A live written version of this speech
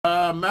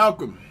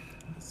Malcolm.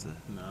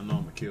 Nah, I know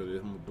I'm gonna kill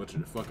this. I'm gonna butcher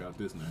the fuck out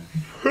this name.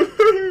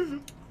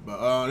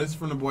 But this is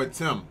from the boy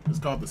Tim. It's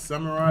called The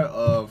Samurai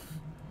of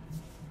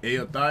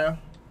Ayothaya.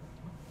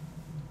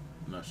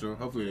 I'm not sure.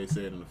 Hopefully they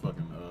say it in the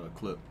fucking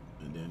clip,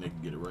 and then they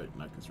can get it right,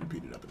 and I can just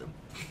repeat it after them.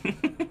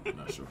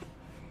 Not sure.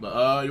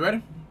 But you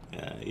ready?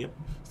 Yep.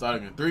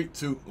 Starting in 3,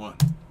 2, 1.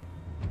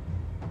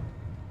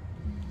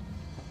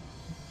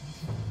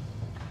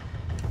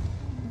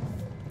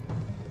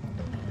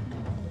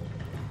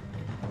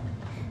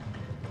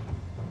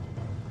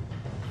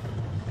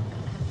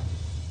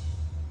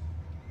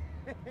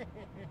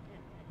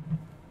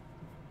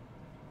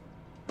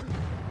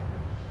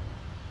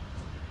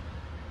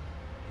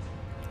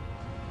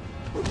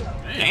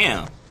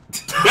 Damn.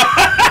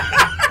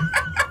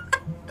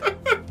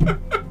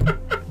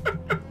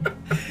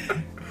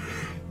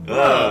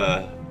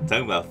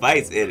 Talking about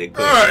fights in it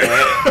quick.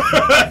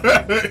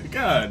 Right.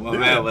 God, my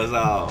man was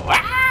all.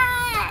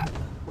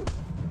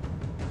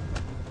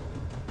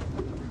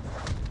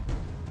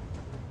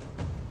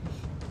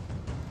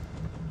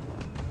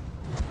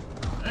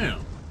 Damn.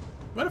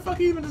 Where the fuck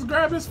he even just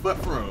grabbed his foot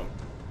from?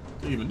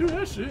 To even do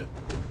that shit.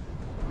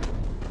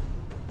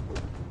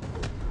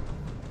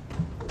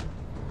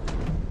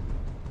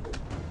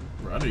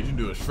 Bro, I need you to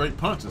do a straight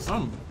punch or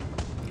something.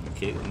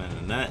 Kick him in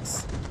the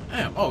nuts.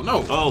 Damn. Oh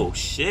no. Oh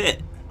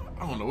shit.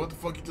 I don't know what the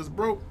fuck he just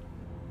broke,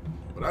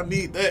 but I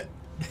need that.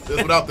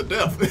 Just without the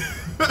death.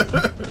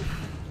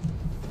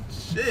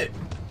 Shit.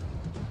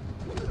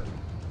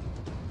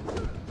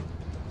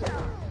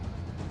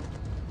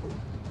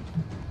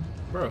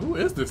 Bro, who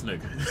is this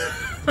nigga?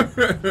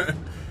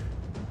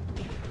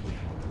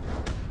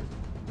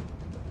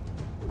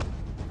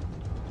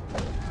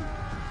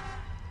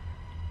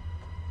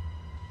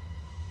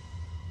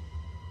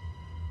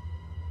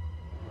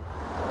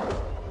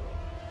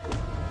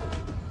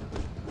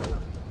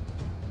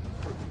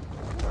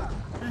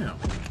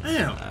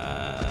 Damn.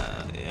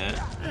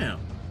 Yeah. Damn.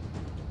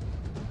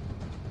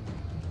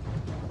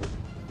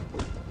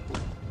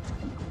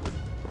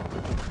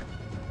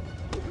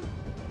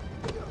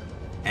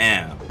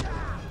 Damn.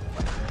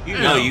 You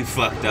know you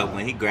fucked up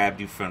when he grabbed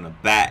you from the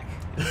back.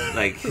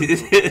 Like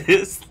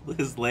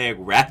his leg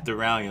wrapped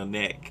around your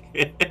neck.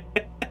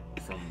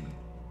 From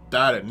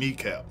thigh to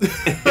kneecap.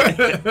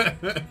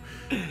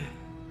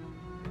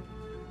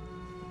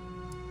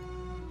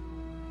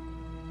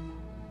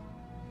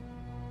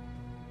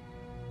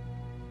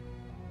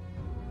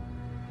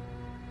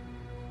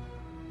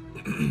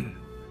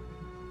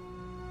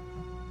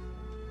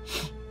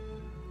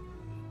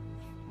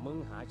มึง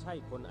หาใช่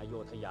คนอโย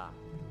ธยา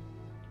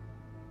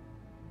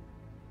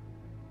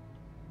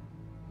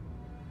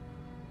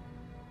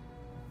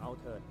เอา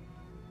เถิด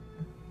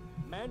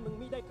แม้นมึง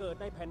มิได้เกิด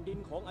ในแผ่นดิน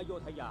ของอโย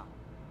ธยา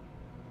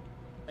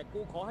แต่กู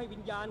ขอให้วิ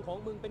ญญาณของ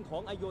มึงเป็นขอ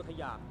งอโยธ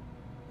ยา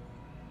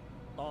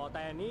ต่อแ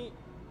ต่นี้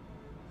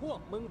พวก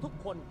มึงทุก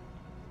คน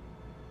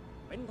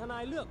เป็นทนา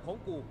ยเลือกของ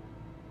กู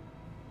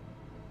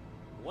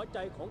หัวใจ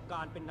ของก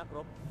ารเป็นนักร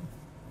บ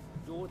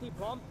อยู่ที่พ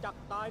ร้อมจัก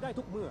ตายได้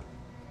ทุกเมื่อ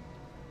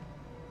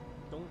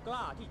จงก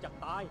ล้าที่จะ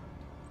ตาย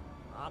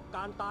หากก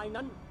ารตาย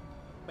นั้น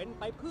เป็น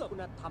ไปเพื่อคุ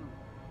ณธรรม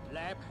แล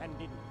ะแผ่น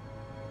ดิน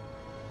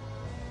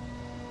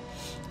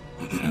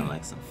Sound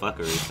like some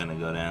fuckery finna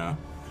go down.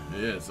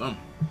 Yeah, some.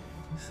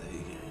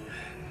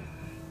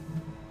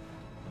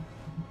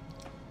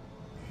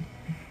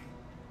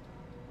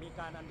 มี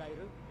การอันใดห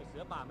รือไอเสื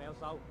อป่าแมว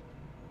เซา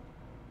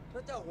พร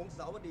ะเจ้าหงส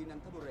าวดีนัน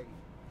ทบุเรง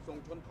ส่ง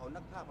ชนเผ่า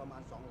นักฆ่าประมา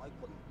ณ200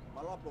คนม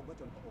ารอบโรงพระ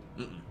ชนพระองค์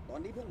ตอน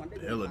นี้พวกมันได้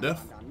เดินทาง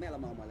ผ่านด่านแม่ละ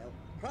เมามาแล้ว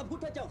พระพุท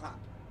ธเจ้าค่ะ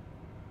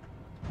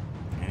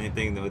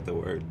Anything with the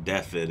word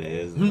death it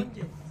is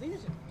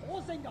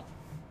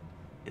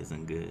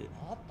isn't good.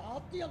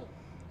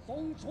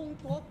 送冲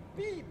咗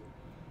邊？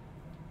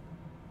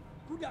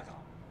佢呀個，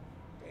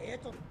這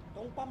陣仲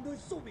崩到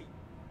蘇邊，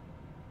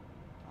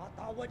阿大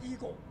衛呢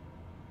個，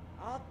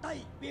阿低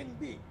邊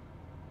邊，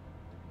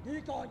呢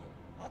個人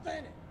阿爹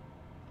呢？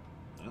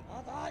阿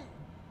大，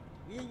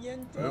現現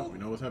做。Well, we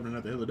know what's happening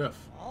at the Hill of Death.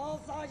 阿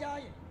沙呀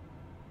人，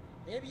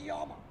你邊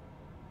有嘛？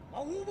冇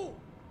冇，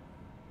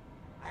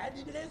係你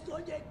哋所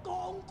嘢講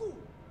故，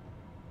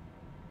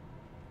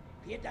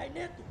別喺呢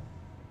度，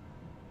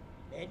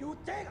你要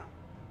這個。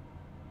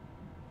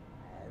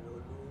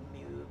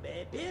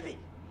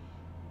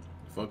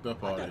Fucked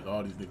up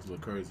all these niggas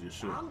look crazy as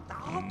shit.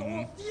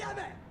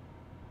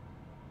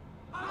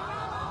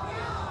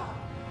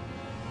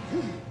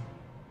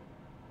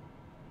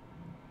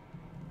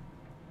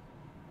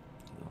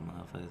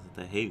 Motherfuckers,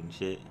 they hating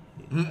shit.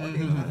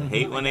 They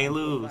hate when they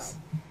lose.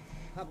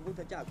 พระพุท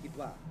ธเจ้าคิด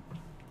ว่า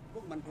พ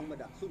วกมันคงมา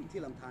ดักซุ่มที่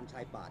ลำธารชา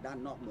ยป่าด้าน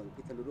นอกเมือง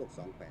พิษณุโลก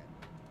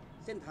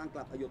28เส้นทางก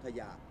ลับอโยธ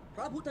ยาพ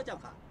ระพุทธเจ้า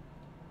ค่ะ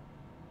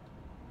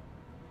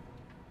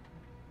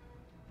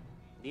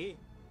ดี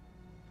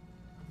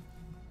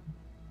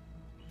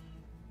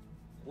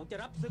กูจะ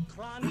รับศึกค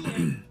ราวนี้เอ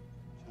ง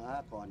ช้า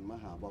ก่อนม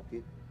หาบพิ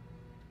ตร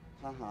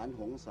ทหาร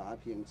หงสา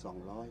เพียง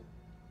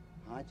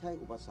200หาใช่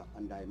อุปสรรค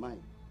อันใดไม่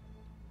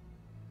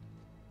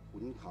ขุ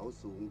นเขา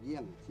สูงเยี่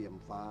ยงเทียม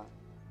ฟ้า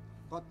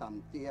ก็ต่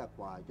ำเตี้ยก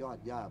ว่ายอด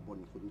หญ้าบน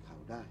ขุนเขา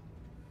ได้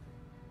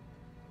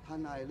ถ้า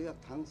นายเลือก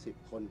ทั้ง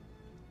10 คน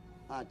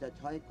อาจจะ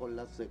ใช้กล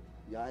ศึก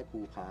ย้ายภู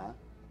ผา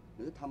ห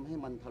รือทำให้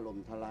มันถล่ม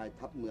ทลาย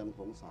ทัพเมืองห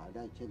งสาไ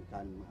ด้เช่นกั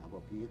นมหาบ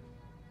พิตร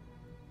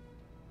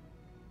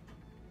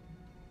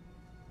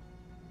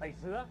ไต่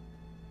เสือ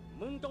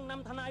มึงจงน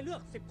ำทนายเลือ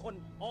ก10 คน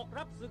ออก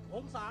รับศึกห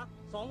งสา200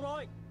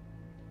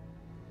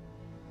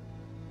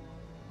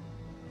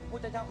พุท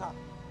ธเจ้าค่ะ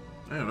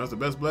Damn, that's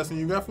the best blessing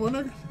you got for a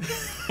nigga?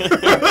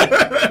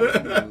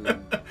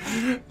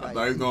 I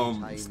thought he was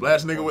gonna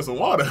splash nigga with some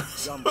water.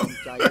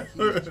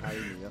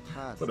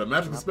 Put a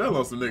magical spell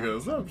on some nigga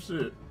or some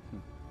shit.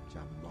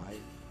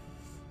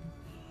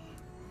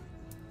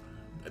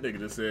 That nigga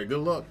just said,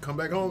 good luck, come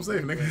back home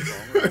safe, nigga.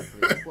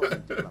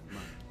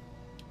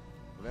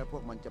 และพว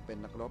กมันจะเป็น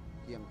นักรบ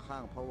เคียงข้า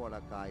งพระวร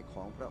ากายข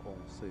องพระอง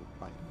ค์สืบ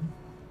ไป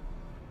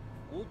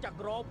กูจัก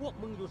รอพวก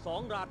มึงอยู่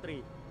2 ราตรี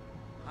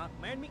หาก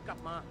แม้นมิกลั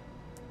บมา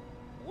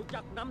กู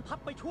จักนำทัพ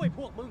ไปช่วยพ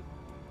วกมึง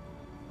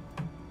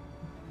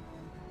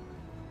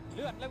เ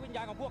ลือดและวิญญ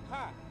าณของพวกข้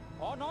าข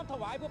อน้อมถ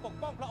วายเพื่อปก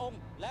ป้องพระองค์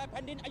และแ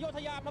ผ่นดินอโยธ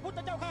ยาพระพุทธ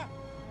เจ้าค่ะ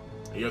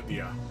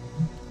Ayothaya.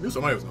 Knew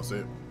somebody was gonna say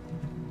it.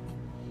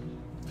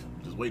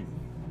 Just waiting.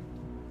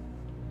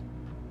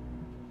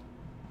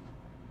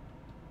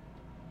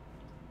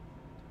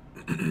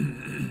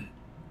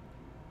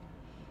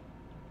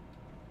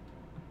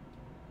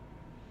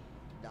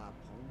 ดาบ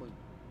ของมึง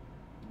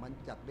มัน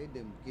จักได้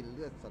ดื่มกินเ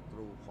ลือดศัต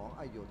รูของ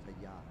อโยธ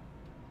ยา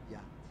อ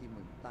ย่างที่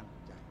มึงตั้ง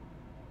ใจ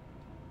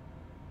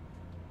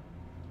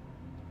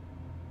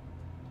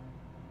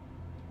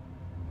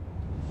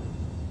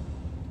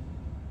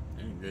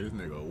Ain't gave this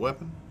nigga a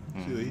weapon.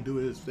 See what he do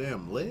with his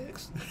damn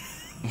legs?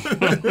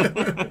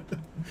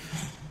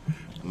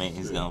 I mean,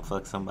 he's gonna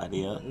fuck somebody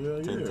up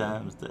 10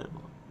 times that.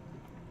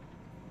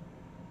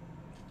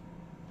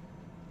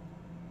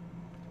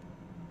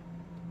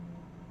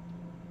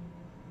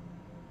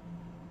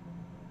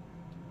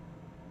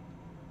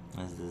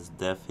 Is this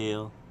death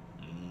heal?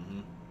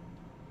 Mm-hmm.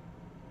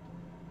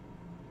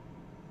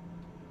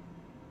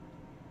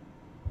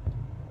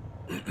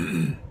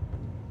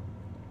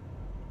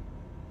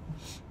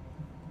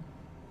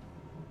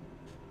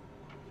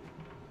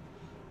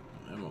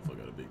 That motherfucker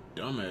got a big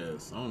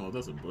dumbass. I don't know if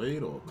that's a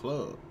blade or a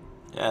club.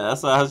 Yeah,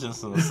 that's what I was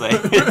just gonna say.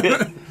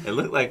 It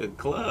looked like a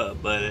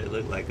club, but it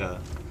looked like a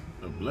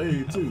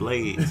blade too. A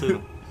blade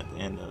too at the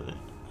end of it.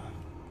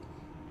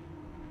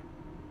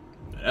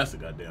 That's a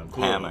goddamn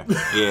club. Hammer.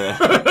 Yeah.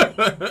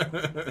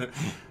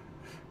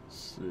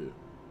 Shit.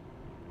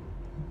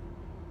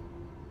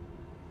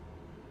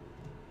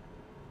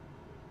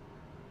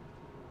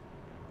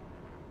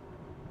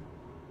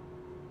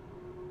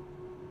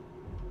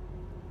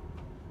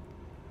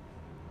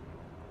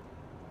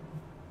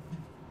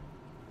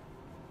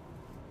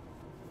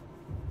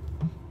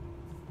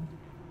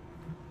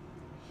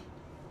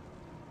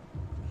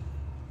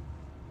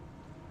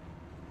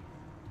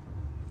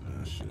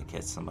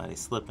 Catch somebody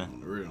slipping. On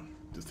the real.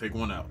 Just take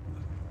one out.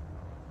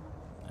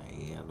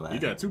 Yeah, he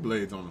got 2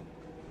 blades on him.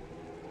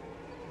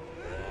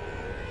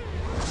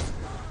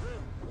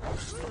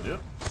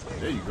 Yep.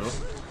 There you go.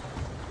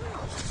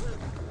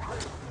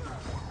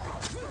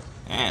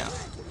 Damn.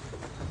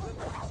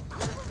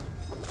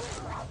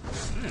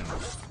 Damn.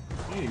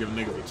 He ain't giving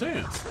niggas a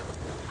chance.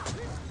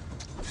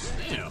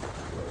 Damn.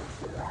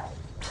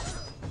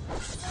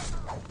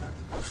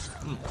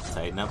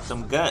 Tighten up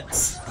them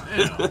guts.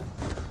 Damn.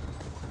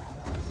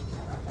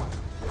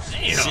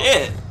 Damn.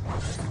 Shit.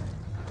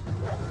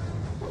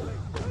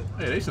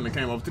 Hey, they shouldn't have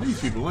came up to these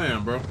people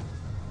land, bro.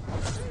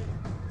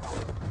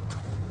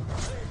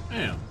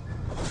 Damn.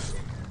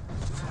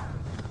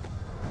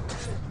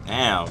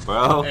 Damn,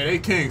 bro. Hey, they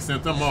king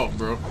sent them off,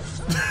 bro.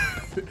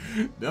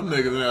 Them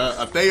niggas,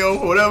 Ayothaya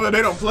or whatever,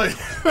 they don't play.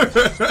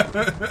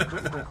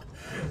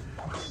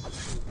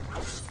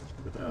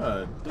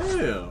 God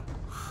damn.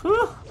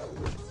 Whew.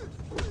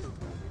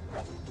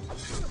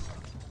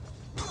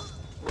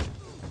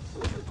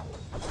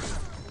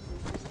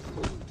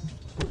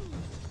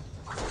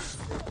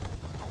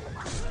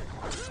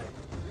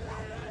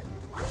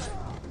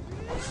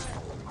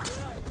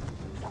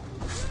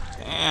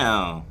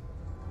 Damn.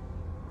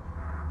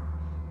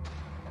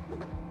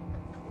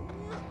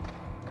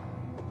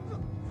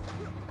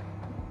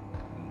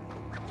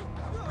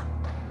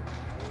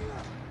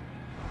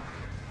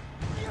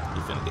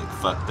 You finna get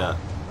fucked up.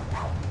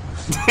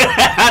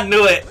 I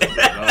knew it.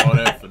 All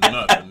that for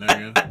nothing,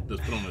 nigga.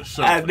 Just put on a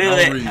shirt for no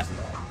reason.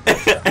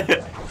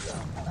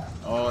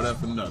 All that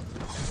for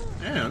nothing.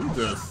 Damn, you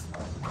just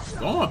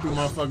going through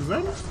motherfuckers,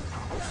 ain't you?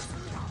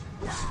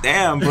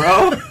 Damn,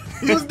 bro.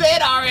 He was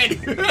dead already.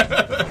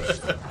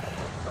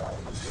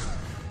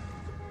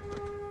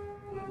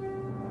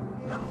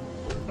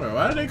 Wait,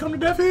 why did they come to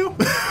Death Hill?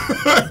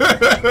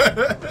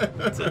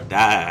 To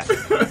die.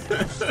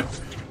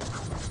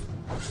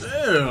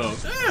 Damn,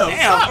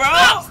 damn, bro.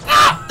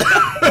 Stop.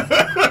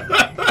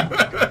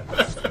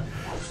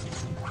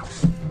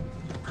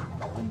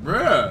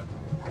 Bruh.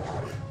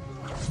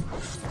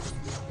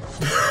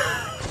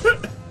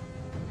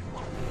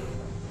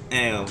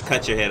 Damn,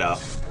 cut your head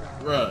off.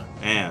 Bruh.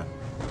 Damn.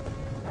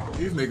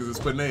 These niggas is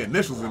putting their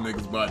initials in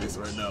niggas' bodies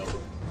right now.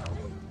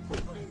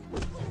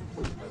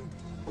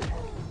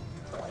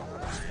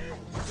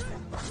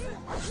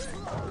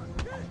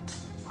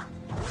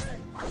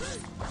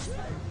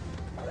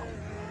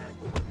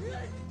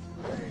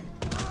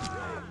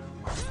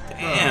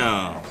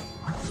 Damn.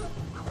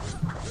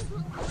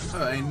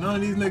 Ain't none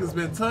of these niggas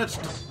been touched.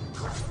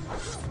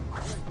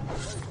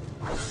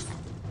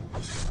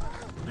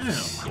 Damn.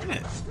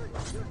 Shit.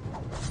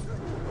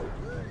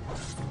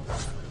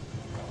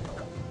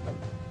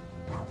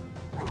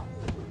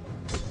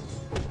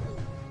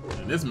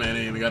 And this man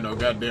ain't even got no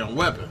goddamn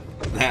weapon.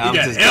 I'm he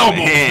got just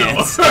elbows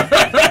hands.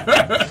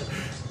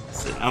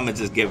 So I'm gonna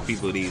just give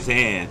people these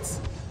hands.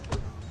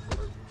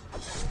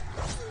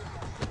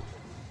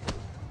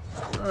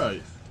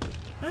 Right.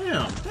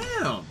 Damn.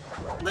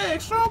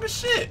 Leg strong as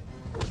shit.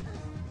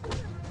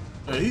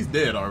 Hey, he's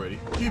dead already.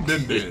 He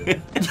been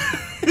dead.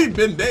 He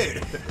been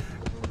dead.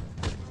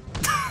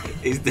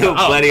 He's still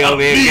bloody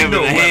over here giving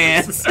no the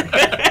hands.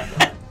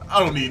 I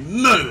don't need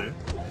none of it.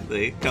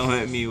 They come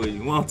at me when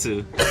you want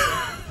to.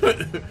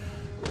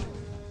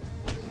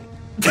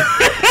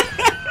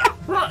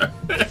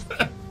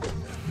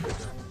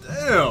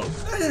 Damn.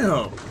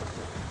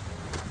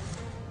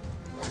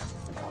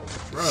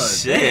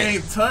 Bruh, Shit. they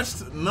ain't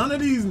touched none of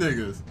these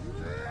niggas.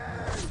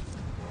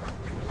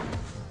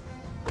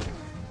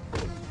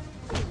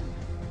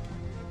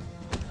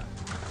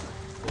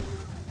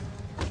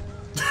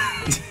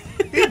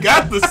 He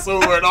got the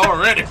sword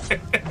already.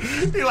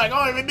 He like,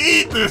 I don't even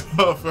need this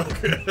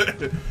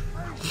motherfucker.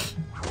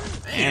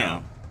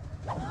 Damn.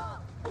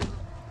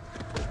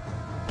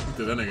 He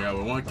did that nigga out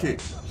with one kick.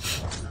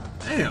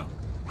 Damn.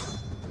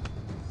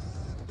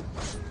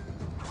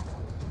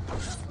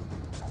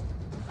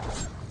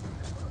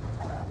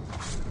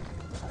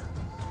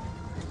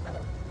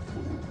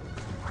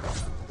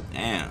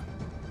 Damn.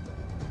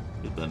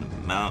 You better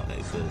mount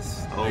like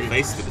this. Whole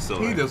face to the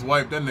sword. He just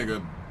wiped that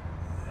nigga.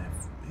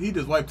 He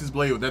just wiped his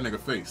blade with that nigga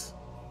face.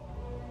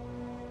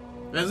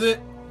 That's it?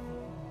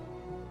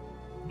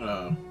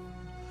 Them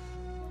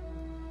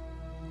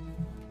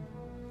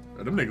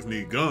niggas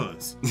need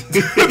guns.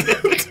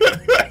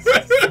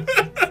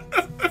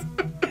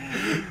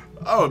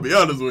 I'm gonna be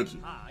honest with you.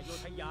 ถ้าอโย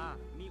ธยา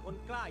มีคน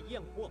กล้าเยี่ย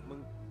งพวกมึ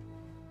ง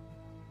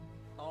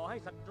ต่อให้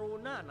ศัตรู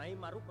หน้าไหน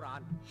มารุกรา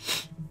น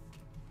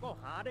ก็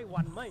หาได้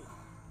วันไม่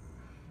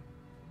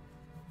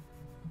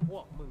พ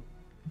วกมึง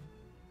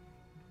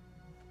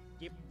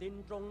จิบดิน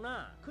ตรงหน้า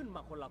ขึ้นม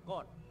าคนละก้อ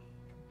น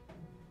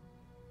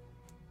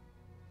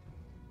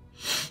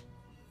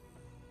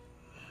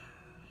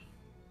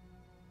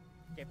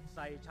เก็บใ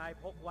ส่ชาย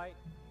พกไว้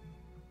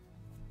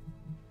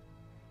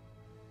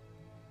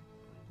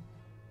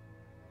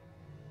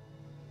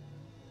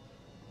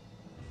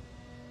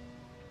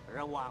ร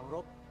ะหว่างร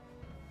บ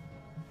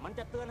มันจ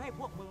ะเตือนให้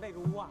พวกมึงได้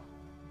รู้ว่า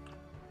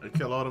They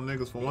kill all them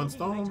niggas for one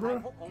stone, bro?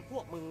 ของพ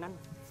วกมึงนั้น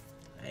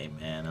Hey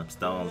man, them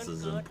stones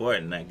is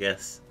important, I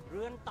guess. เ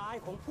รือนตาย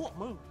ของพวก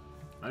มึง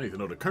I need to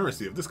know the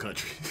currency of this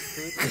country.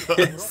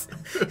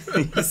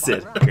 You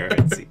said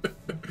currency.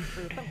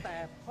 คือตั้งแต่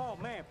พ่อ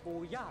แม่ปู่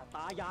ย่าต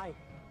ายาย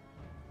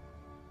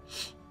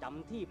จ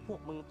ำที่พว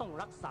กมึงต้อง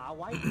รักษา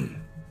ไว้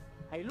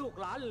ให้ลูก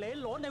หลานเหลน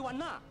โหลนในวัน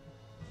หน้า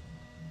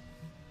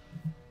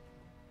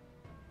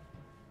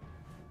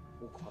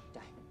กูขอบใจ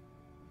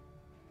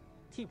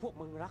ที่พวก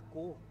มึงรัก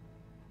กู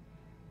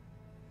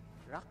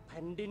รักแ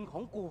ผ่นดินข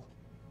องกู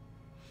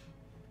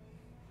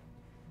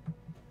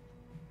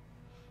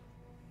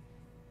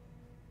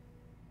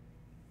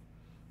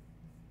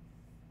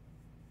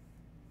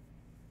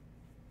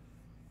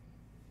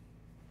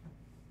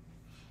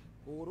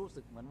กูรู้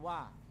สึกเหมือนว่า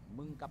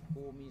มึงกับ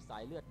กูมีสา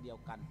ยเลือดเดียว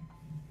กัน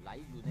ไหล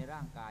อยู่ในร่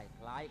างกายค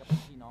ล้ายกับเป็น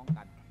พี่น้อง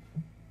กัน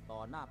ต่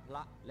อหน้าพร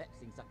ะและ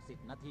สิ่งศักดิ์สิท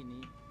ธิ์ณที่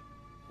นี้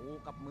กู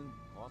กับมึง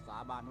ขอสา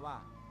บานว่า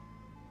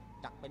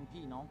จักเป็น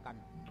พี่น้องกัน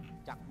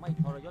จักไม่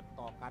ทรยศ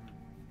ต่อกัน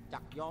จั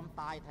กยอม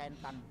ตายแทน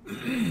กัน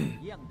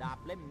เยี่ยงดาบ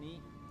เล่มนี้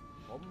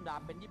ผมดา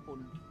บเป็นญี่ปุ่น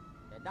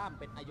แต่ด้าม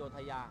เป็นอโยธ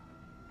ยา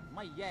ไ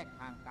ม่แยก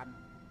ห่างกัน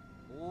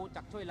กู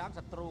จักช่วยล้าง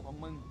ศัตรูของ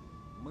มึง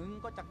มึง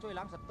ก็จักช่วย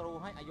ล้างศัตรู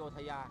ให้อโยธ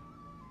ยา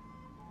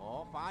ขอ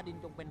ฟ้าดิน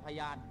จงเป็นพ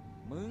ยาน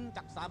มึง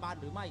จักสาบาน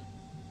หรือไม่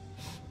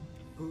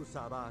กูส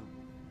าบาน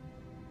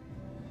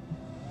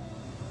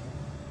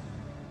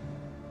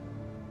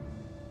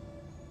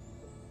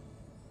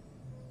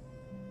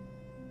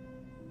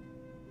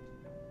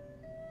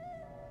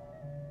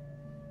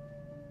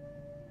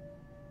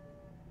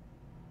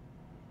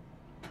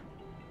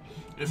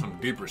There's some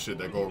deeper shit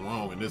that go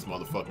wrong in this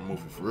motherfucking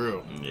movie, for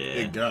real.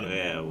 Yeah. It gotta be.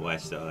 Yeah,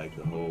 watch that like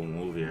the whole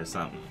movie or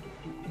something.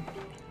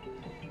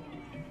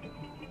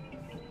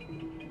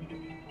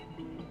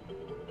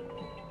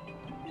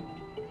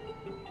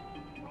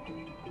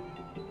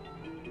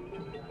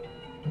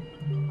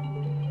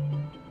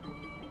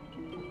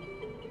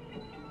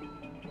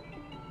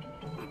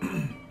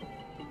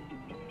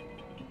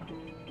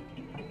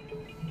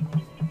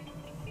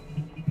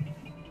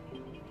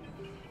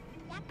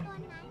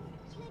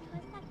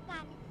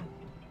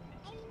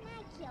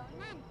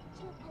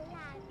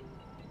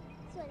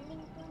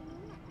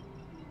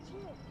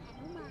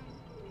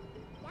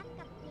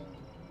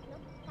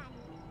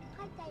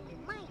 หรือ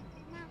ไม่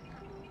นะคะ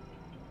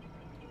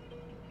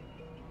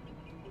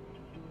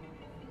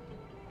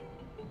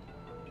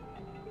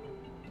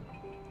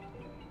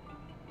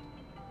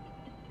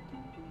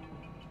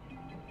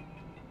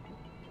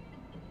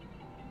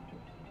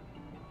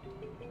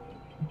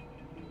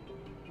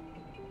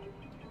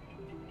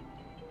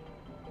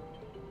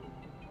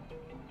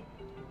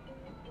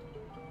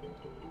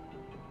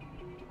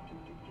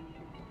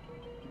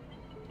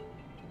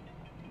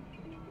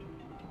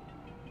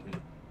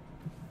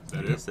That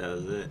I it? guess that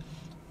was it.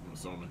 I'm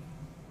assuming.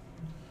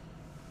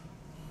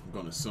 I'm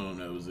gonna assume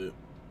that was it.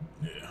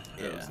 Yeah,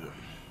 that was it.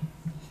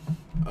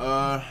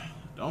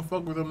 Don't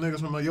fuck with them niggas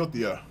from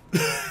Ayothaya.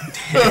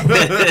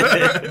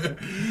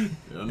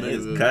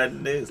 Niggas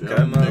cutting this, them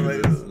cutting my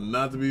niggas niggas. is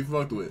not to be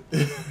fucked with.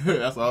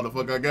 That's all the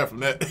fuck I got from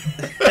that.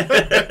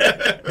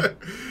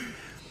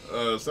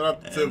 Shout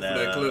out to Tim for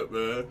that clip,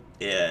 man.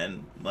 Yeah,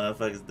 and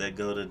motherfuckers that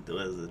go to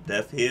what is it,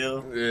 Death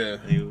Hill. Yeah,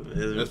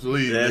 That's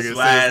niggas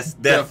why it's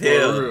said Death for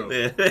Hill.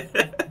 real.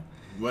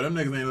 Well, them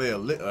niggas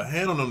ain't lay a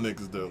hand on them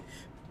niggas though.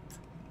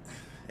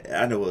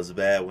 I know it was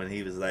bad when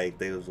he was like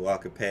they was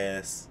walking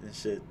past and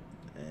shit,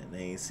 and they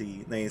ain't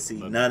see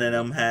none of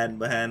them hiding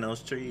behind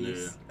those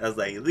trees. Yeah. I was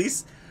like, at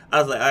least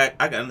I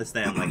can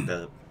understand like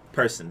the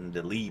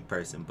lead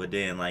person, but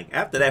then like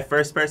after that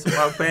first person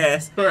walked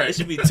past, Right. there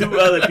should be two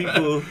other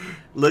people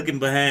looking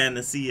behind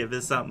to see if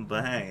there's something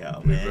behind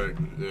y'all, man.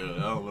 Exactly. Yeah, I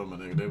don't know my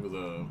nigga. They was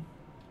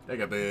they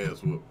got their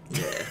ass whooped.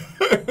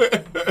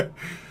 Yeah.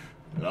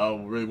 And I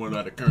don't really want to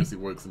know how the currency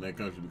works in that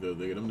country because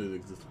them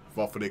niggas just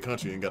fought for their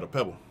country and got a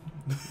pebble.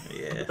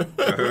 Yeah. So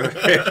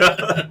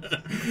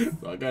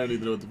I kind of need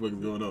to know what the fuck is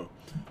going on.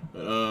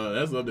 But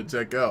that's something to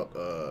check out.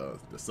 The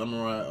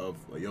Samurai of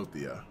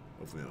Ayothaya.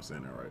 Hopefully I'm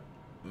saying that right.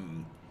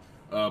 Mm-hmm.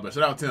 But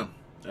shout out Tim.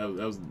 That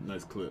was a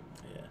nice clip.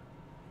 Yeah.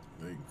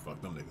 They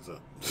fucked them niggas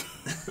up.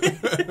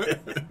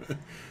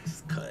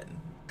 Just cutting.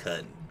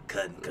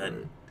 Right.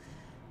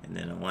 And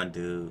then the one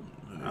dude,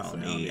 And I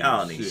they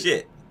don't say, need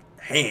shit.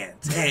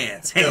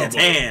 Hands.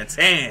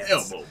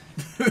 Elbow.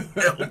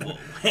 Elbow,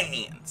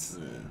 hands.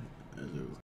 Yeah.